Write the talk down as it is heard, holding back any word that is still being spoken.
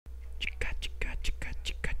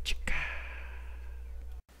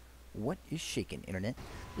What is shaking, Internet?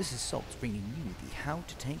 This is Salt bringing you the How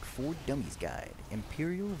to Tank for Dummies guide,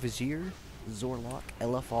 Imperial Vizier Zor'lok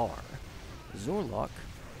LFR. Zor'lok,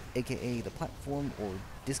 aka the platform or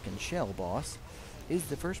disc and shell boss, is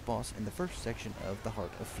the first boss in the first section of the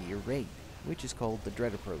Heart of Fear raid, which is called the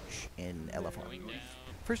Dread Approach in LFR.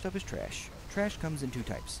 First up is Trash. Trash comes in two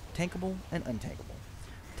types, tankable and untankable.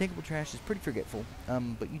 Tankable trash is pretty forgetful,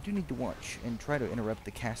 but you do need to watch and try to interrupt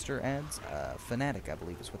the caster ads. Fanatic, I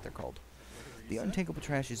believe is what they're called. The untankable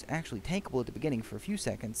trash is actually tankable at the beginning for a few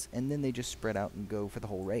seconds, and then they just spread out and go for the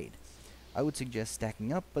whole raid. I would suggest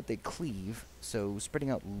stacking up, but they cleave, so spreading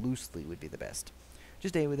out loosely would be the best.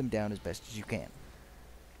 Just AoE them down as best as you can.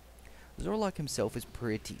 Zor'lok himself is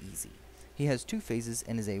pretty easy. He has two phases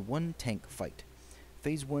and is a one-tank fight.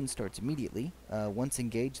 Phase 1 starts immediately. Once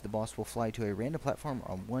engaged, the boss will fly to a random platform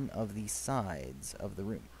on one of the sides of the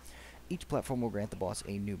room. Each platform will grant the boss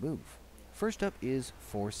a new move. First up is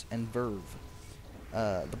Force and Verve.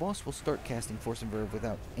 The boss will start casting Force and Verve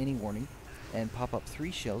without any warning and pop up 3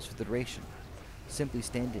 shells for the duration. Simply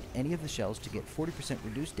stand at any of the shells to get 40%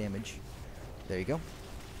 reduced damage. There you go.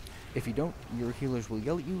 If you don't, your healers will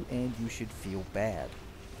yell at you and you should feel bad.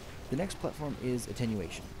 The next platform is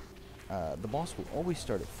Attenuation. The boss will always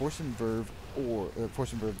start at Force and Verve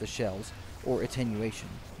the shells, or Attenuation,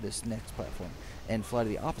 this next platform, and fly to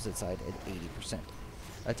the opposite side at 80%.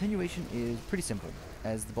 Attenuation is pretty simple,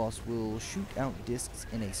 as the boss will shoot out discs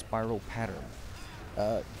in a spiral pattern.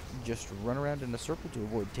 Just run around in a circle to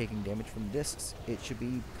avoid taking damage from the discs. It should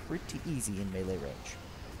be pretty easy in melee range.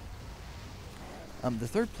 The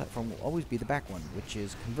third platform will always be the back one, which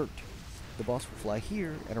is Convert. The boss will fly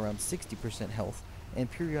here at around 60% health, and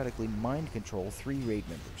periodically mind control 3 raid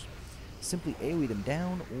members. Simply AoE them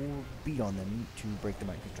down or beat on them to break the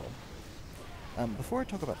mind control. Before I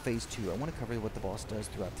talk about Phase 2, I want to cover what the boss does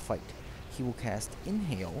throughout the fight. He will cast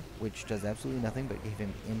Inhale, which does absolutely nothing but give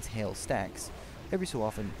him Inhale stacks, every so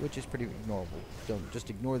often, which is pretty ignorable. Don't just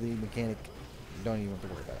ignore the mechanic, don't even have to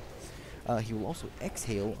worry about it. He will also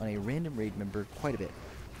Exhale on a random raid member quite a bit.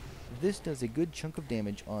 This does a good chunk of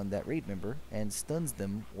damage on that raid member and stuns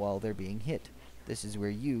them while they're being hit. This is where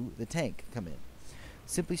you, the tank, come in.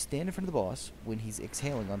 Simply stand in front of the boss when he's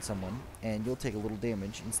exhaling on someone, and you'll take a little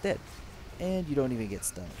damage instead. And you don't even get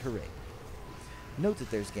stunned. Hooray. Note that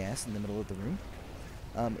there's gas in the middle of the room.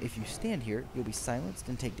 If you stand here, you'll be silenced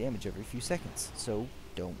and take damage every few seconds, so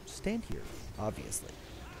don't stand here, obviously.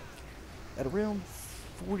 At around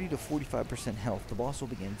 40 to 45% health, the boss will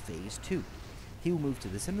begin Phase 2. He will move to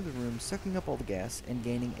the center of the room, sucking up all the gas and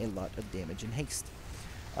gaining a lot of damage and haste.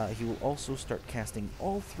 He will also start casting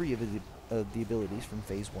all 3 of the abilities from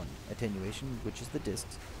Phase 1. Attenuation, which is the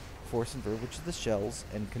discs, Force and Verve, which is the shells,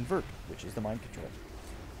 and Convert, which is the mind control.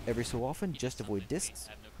 Every so often, just avoid discs.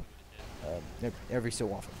 Every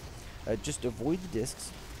so often. Just avoid the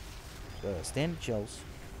discs, stand at shells,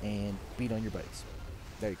 and beat on your buddies.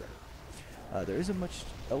 There you go. There isn't much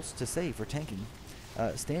else to say for tanking.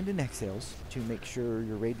 Stand in exhales to make sure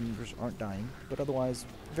your raid members aren't dying, but otherwise,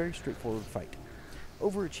 very straightforward fight.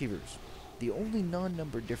 Overachievers. The only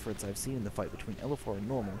non-number difference I've seen in the fight between LFR and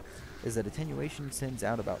normal is that Attenuation sends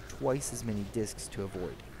out about twice as many discs to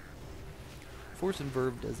avoid. Force and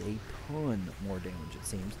Verve does a ton more damage, it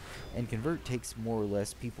seems, and Convert takes more or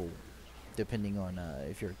less people, depending on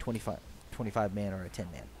if you're a 25 man or a 10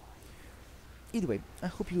 man. Either way, I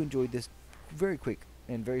hope you enjoyed this very quick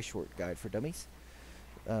and very short guide for dummies,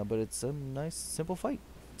 but it's a nice, simple fight.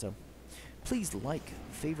 So, please like,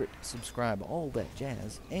 favorite, subscribe, all that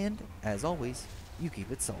jazz, and, as always, you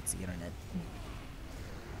keep it salty, Internet.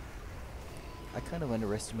 I kind of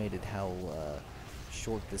underestimated how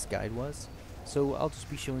short this guide was, so I'll just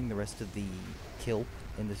be showing the rest of the kill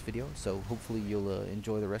in this video, so hopefully you'll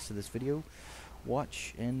enjoy the rest of this video,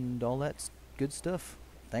 watch, and all that good stuff.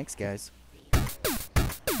 Thanks, guys.